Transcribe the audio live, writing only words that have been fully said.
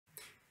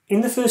In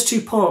the first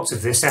two parts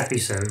of this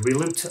episode, we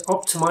looked at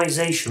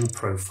optimization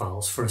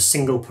profiles for a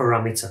single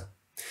parameter.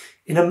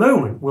 In a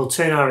moment, we'll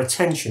turn our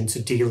attention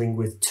to dealing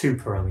with two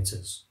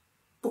parameters.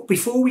 But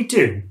before we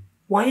do,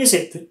 why is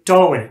it that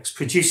Darwinex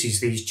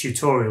produces these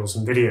tutorials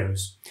and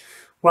videos?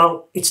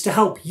 Well, it's to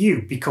help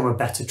you become a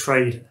better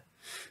trader.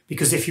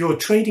 Because if your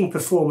trading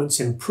performance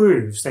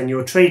improves, then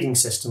your trading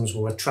systems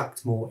will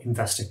attract more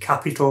investor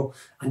capital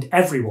and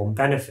everyone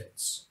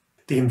benefits.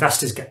 The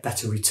investors get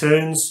better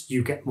returns,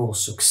 you get more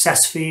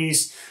success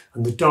fees,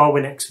 and the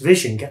Darwinex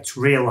vision gets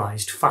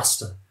realised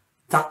faster.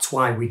 That's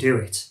why we do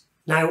it.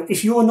 Now,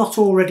 if you're not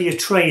already a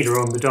trader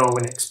on the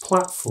Darwinex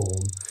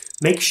platform,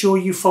 make sure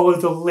you follow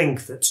the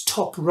link that's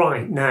top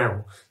right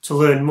now to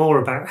learn more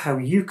about how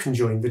you can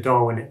join the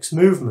Darwinex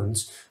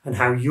movement and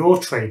how your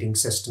trading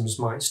systems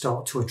might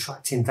start to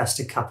attract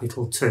investor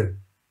capital too.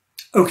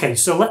 Okay,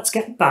 so let's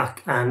get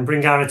back and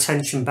bring our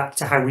attention back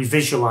to how we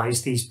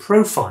visualize these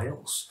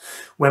profiles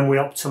when we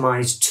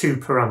optimize two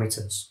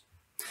parameters.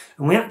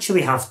 And we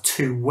actually have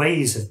two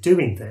ways of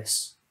doing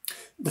this.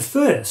 The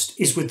first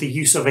is with the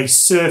use of a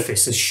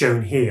surface as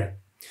shown here.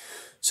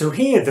 So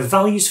here the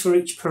values for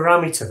each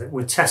parameter that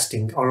we're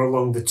testing are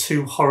along the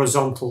two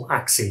horizontal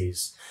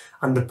axes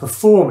and the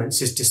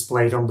performance is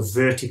displayed on the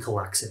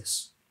vertical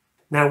axis.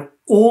 Now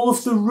all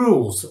of the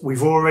rules that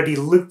we've already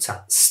looked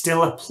at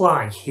still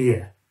apply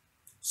here.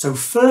 So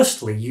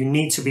firstly, you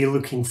need to be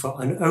looking for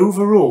an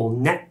overall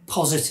net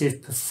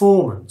positive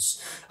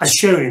performance as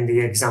shown in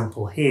the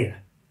example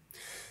here.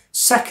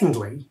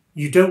 Secondly,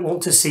 you don't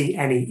want to see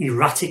any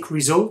erratic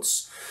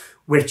results,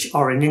 which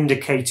are an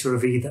indicator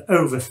of either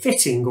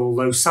overfitting or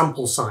low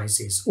sample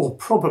sizes, or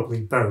probably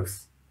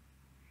both.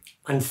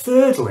 And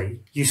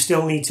thirdly, you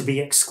still need to be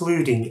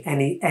excluding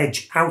any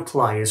edge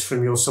outliers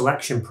from your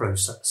selection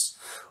process,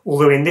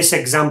 although in this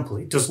example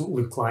it doesn't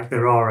look like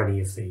there are any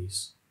of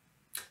these.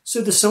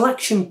 So the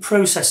selection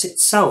process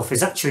itself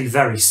is actually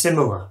very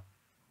similar.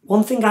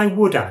 One thing I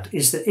would add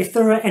is that if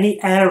there are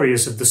any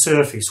areas of the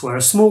surface where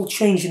a small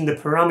change in the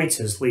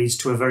parameters leads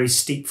to a very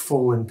steep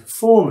fall in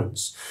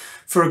performance,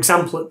 for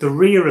example at the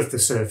rear of the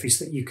surface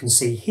that you can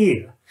see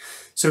here,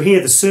 so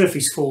here the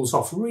surface falls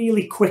off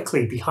really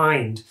quickly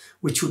behind,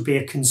 which would be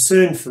a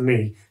concern for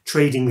me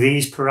trading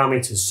these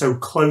parameters so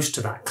close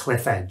to that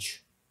cliff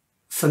edge.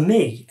 For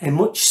me, a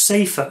much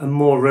safer and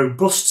more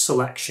robust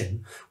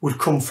selection would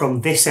come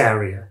from this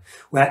area,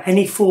 where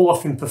any fall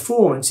off in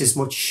performance is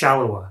much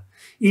shallower,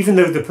 even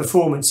though the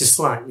performance is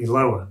slightly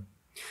lower.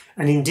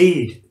 And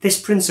indeed,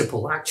 this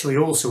principle actually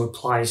also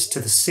applies to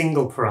the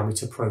single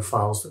parameter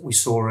profiles that we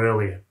saw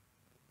earlier.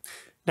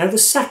 Now the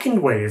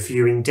second way of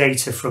viewing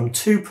data from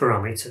two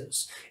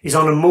parameters is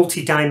on a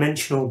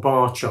multi-dimensional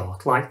bar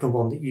chart like the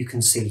one that you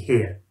can see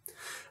here.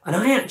 And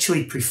I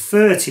actually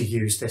prefer to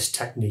use this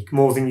technique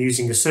more than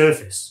using a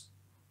surface.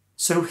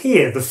 So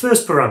here the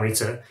first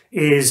parameter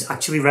is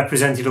actually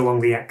represented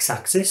along the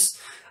x-axis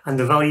and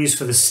the values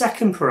for the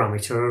second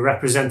parameter are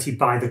represented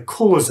by the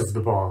colours of the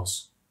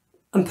bars.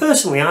 And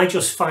personally I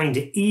just find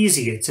it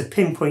easier to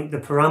pinpoint the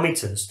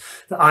parameters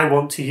that I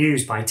want to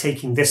use by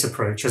taking this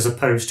approach as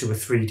opposed to a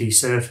 3D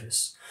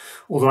surface,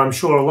 although I'm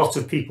sure a lot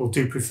of people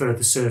do prefer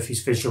the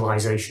surface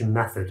visualization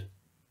method.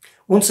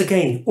 Once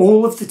again,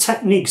 all of the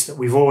techniques that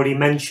we've already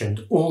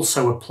mentioned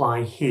also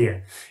apply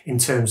here in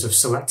terms of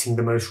selecting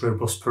the most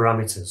robust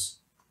parameters.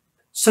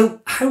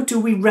 So how do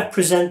we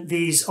represent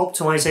these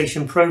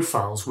optimization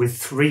profiles with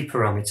three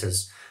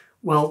parameters?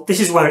 Well,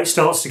 this is where it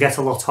starts to get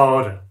a lot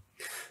harder.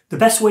 The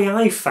best way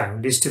I've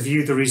found is to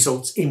view the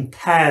results in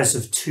pairs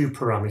of two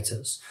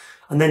parameters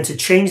and then to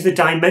change the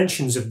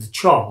dimensions of the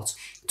chart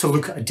to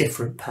look at a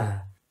different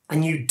pair.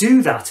 And you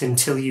do that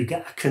until you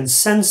get a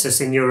consensus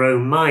in your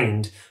own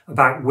mind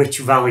about which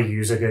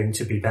values are going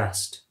to be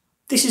best.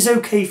 This is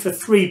okay for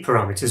three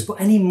parameters, but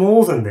any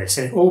more than this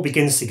and it all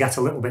begins to get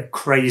a little bit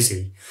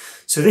crazy.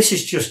 So this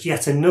is just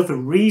yet another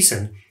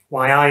reason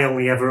why I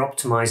only ever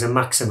optimize a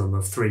maximum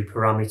of three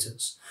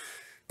parameters.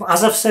 But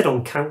as I've said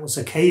on countless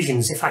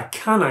occasions, if I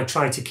can, I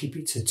try to keep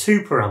it to two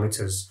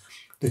parameters,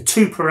 the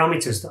two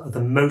parameters that are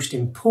the most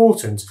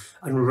important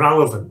and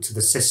relevant to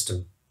the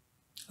system.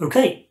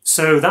 Okay,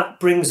 so that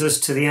brings us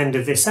to the end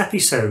of this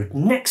episode.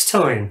 Next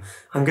time,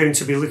 I'm going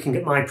to be looking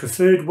at my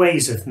preferred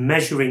ways of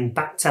measuring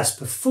backtest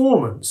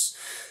performance.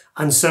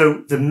 And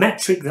so the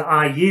metric that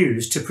I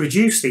use to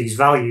produce these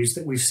values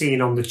that we've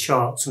seen on the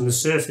charts and the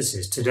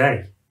surfaces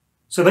today.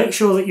 So make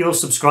sure that you're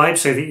subscribed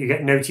so that you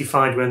get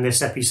notified when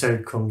this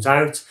episode comes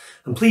out.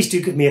 And please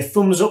do give me a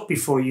thumbs up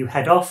before you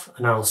head off,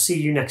 and I'll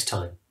see you next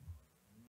time.